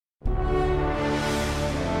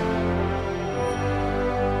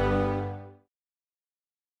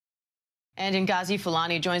And NGOZI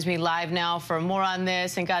Fulani joins me live now for more on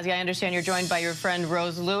this. NGOZI, I understand you're joined by your friend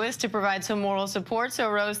Rose Lewis to provide some moral support. So,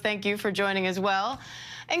 Rose, thank you for joining as well.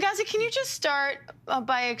 NGOZI, can you just start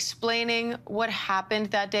by explaining what happened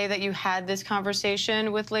that day that you had this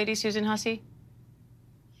conversation with Lady Susan Hussey?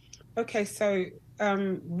 Okay, so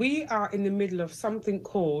we are in the middle of something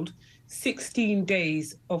called 16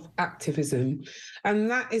 Days of Activism, and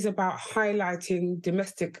that is about highlighting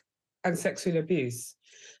domestic and sexual abuse.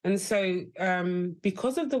 And so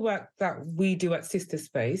because of the work that we do at Sister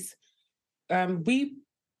Space, we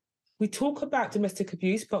talk about domestic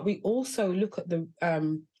abuse, but we also look at the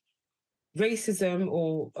racism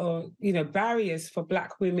or barriers for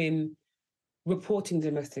Black women reporting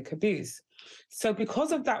domestic abuse. So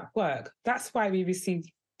because of that work, that's why we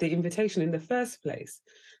received the invitation in the first place.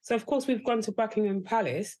 So of course, we've gone to Buckingham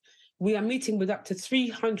Palace. We are meeting with up to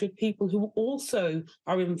 300 people who also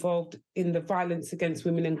are involved in the violence against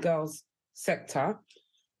women and girls sector.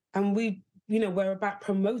 And we're about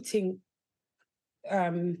promoting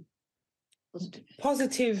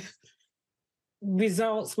positive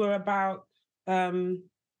results. We're about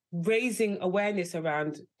raising awareness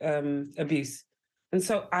around abuse. And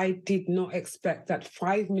so I did not expect that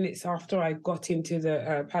 5 minutes after I got into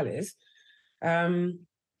the palace,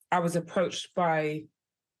 I was approached by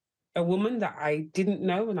a woman that I didn't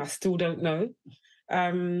know and I still don't know.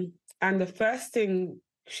 And the first thing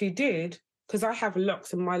she did, because I have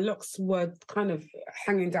locks and my locks were kind of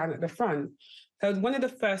hanging down at the front. So one of the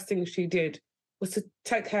first things she did was to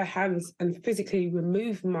take her hands and physically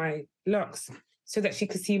remove my locks so that she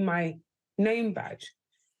could see my name badge.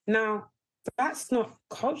 Now, that's not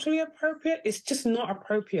culturally appropriate. It's just not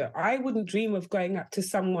appropriate. I wouldn't dream of going up to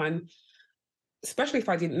someone, especially if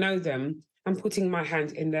I didn't know them, and putting my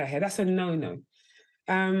hand in their hair. That's a no-no.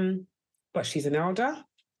 But she's an elder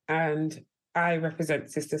and I represent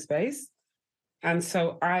Sister Space. And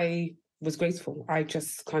so I was grateful. I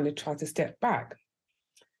just kind of tried to step back.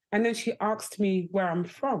 And then she asked me where I'm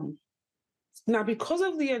from. Now, because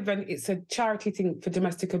of the event, it's a charity thing for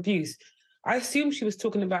domestic abuse. I assumed she was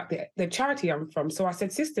talking about the charity I'm from. So I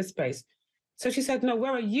said, Sister Space. So she said, no,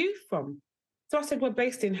 where are you from? So I said, we're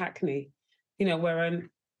based in Hackney. We're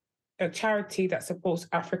a charity that supports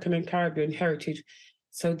African and Caribbean heritage.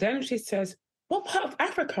 So then she says, what part of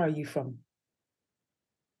Africa are you from?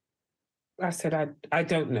 I said, I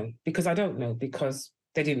don't know, because I don't know, because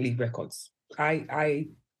they didn't leave records. I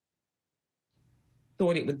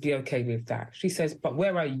thought it would be okay with that. She says, but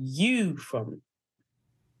where are you from?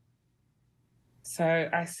 So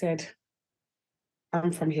I said,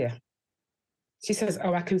 I'm from here. She says,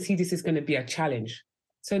 oh, I can see this is going to be a challenge.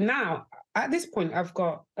 So now, at this point, I've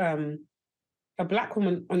got a Black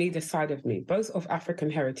woman on either side of me, both of African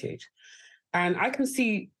heritage. And I can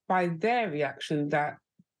see by their reaction that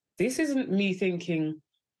this isn't me thinking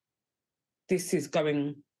this is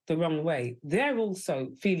going the wrong way. They're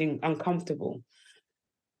also feeling uncomfortable.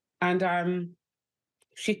 And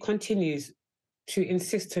she continues to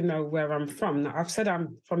insist to know where I'm from. Now, I've said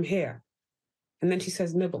I'm from here. And then she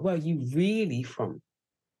says, no, but where are you really from?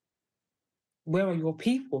 Where are your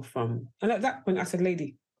people from? And at that point, I said,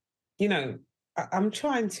 lady, I'm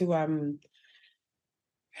trying to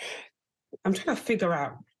figure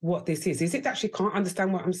out what this is. Is it that she can't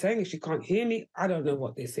understand what I'm saying? If she can't hear me, I don't know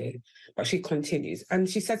what this is. But she continues. And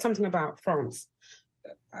she said something about France.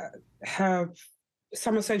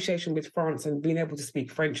 Some association with France and being able to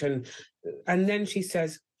speak French. And then she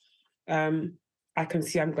says, I can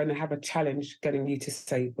see I'm going to have a challenge getting you to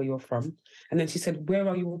say where you're from. And then she said, where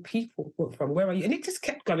are your people from? Where are you? And it just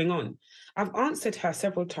kept going on. I've answered her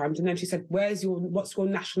several times. And then she said, what's your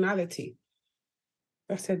nationality?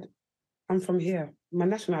 I said, I'm from here. My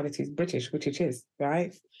nationality is British, which it is,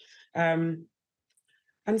 right? And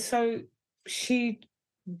so she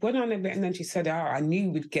went on a bit and then she said, I knew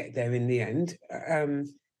we'd get there in the end.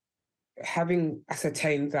 Having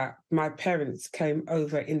ascertained that my parents came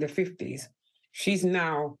over in the 50s, she's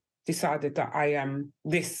now decided that I am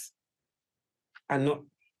this and not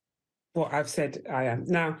what I've said I am.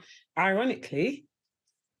 Now, ironically,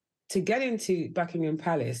 to get into Buckingham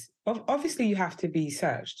Palace, obviously you have to be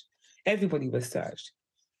searched. Everybody was searched.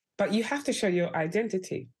 But you have to show your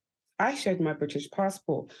identity. I showed my British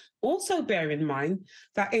passport. Also bear in mind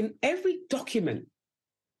that in every document,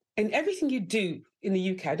 in everything you do in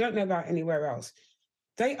the UK, I don't know about anywhere else,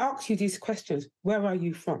 they ask you these questions. Where are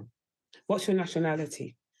you from? What's your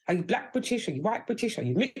nationality? Are you Black British? Are you white British? Are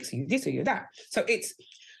you mixed? Are you this? Are you that?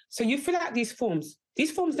 So you fill out these forms.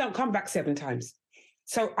 These forms don't come back 7 times.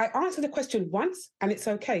 So I answer the question once and it's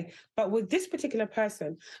okay. But with this particular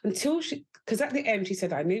person, because at the end she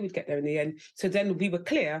said, I knew we'd get there in the end. So then we were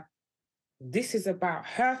clear This is about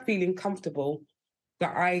her feeling comfortable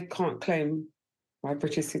that I can't claim my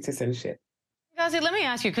British citizenship. NGOZI, let me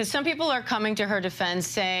ask you, because some people are coming to her defense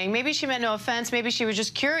saying maybe she meant no offense, maybe she was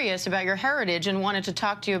just curious about your heritage and wanted to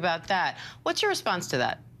talk to you about that. What's your response to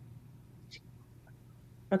that?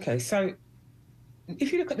 Okay, so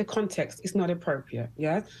if you look at the context, it's not appropriate,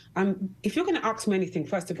 yeah? If you're going to ask me anything,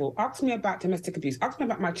 first of all, ask me about domestic abuse, ask me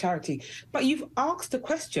about my charity. But you've asked the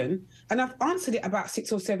question, and I've answered it about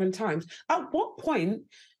 6 or 7 times. At what point,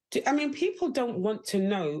 people don't want to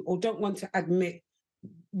know or don't want to admit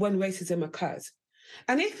when racism occurs.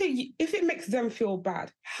 And if it makes them feel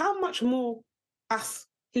bad, how much more us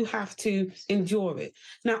who have to endure it?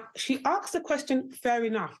 Now, she asked the question, fair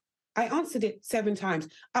enough. I answered it 7 times.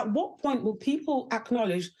 At what point will people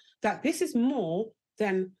acknowledge that this is more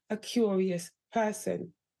than a curious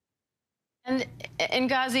person? And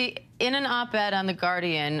NGOZI, in an op-ed on The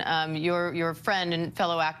Guardian, your friend and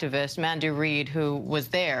fellow activist, Mandu Reid, who was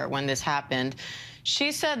there when this happened,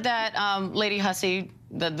 she said that Lady Hussey,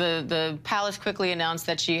 the palace quickly announced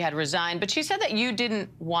that she had resigned, but she said that you didn't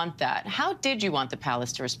want that. How did you want the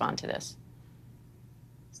palace to respond to this?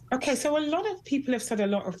 Okay, so a lot of people have said a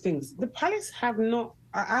lot of things. The palace have not,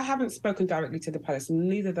 I haven't spoken directly to the palace,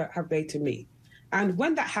 neither have they to me. And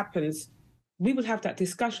when that happens, we will have that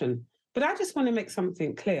discussion. But I just want to make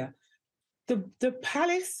something clear. The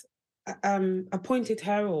palace appointed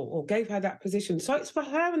her or gave her that position. So it's for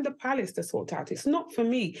her and the palace to sort out. It's not for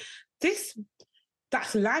me. This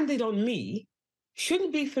that's landed on me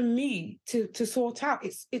shouldn't be for me to sort out.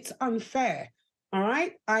 It's unfair. All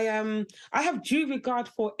right. I have due regard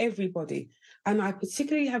for everybody, and I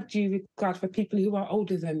particularly have due regard for people who are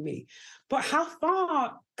older than me. But how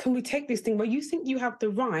far can we take this thing where you think you have the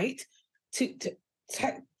right to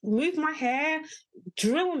move my hair,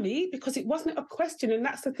 drill me, because it wasn't a question? And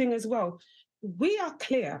that's the thing as well. We are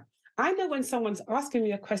clear. I know when someone's asking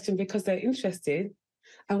me a question because they're interested,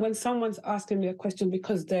 and when someone's asking me a question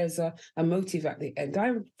because there's a motive at the end.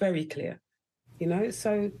 I'm very clear,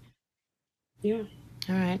 so. Yeah.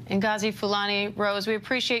 All right. NGOZI, Fulani, Rose, we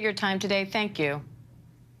appreciate your time today. Thank you.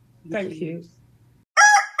 Thank you.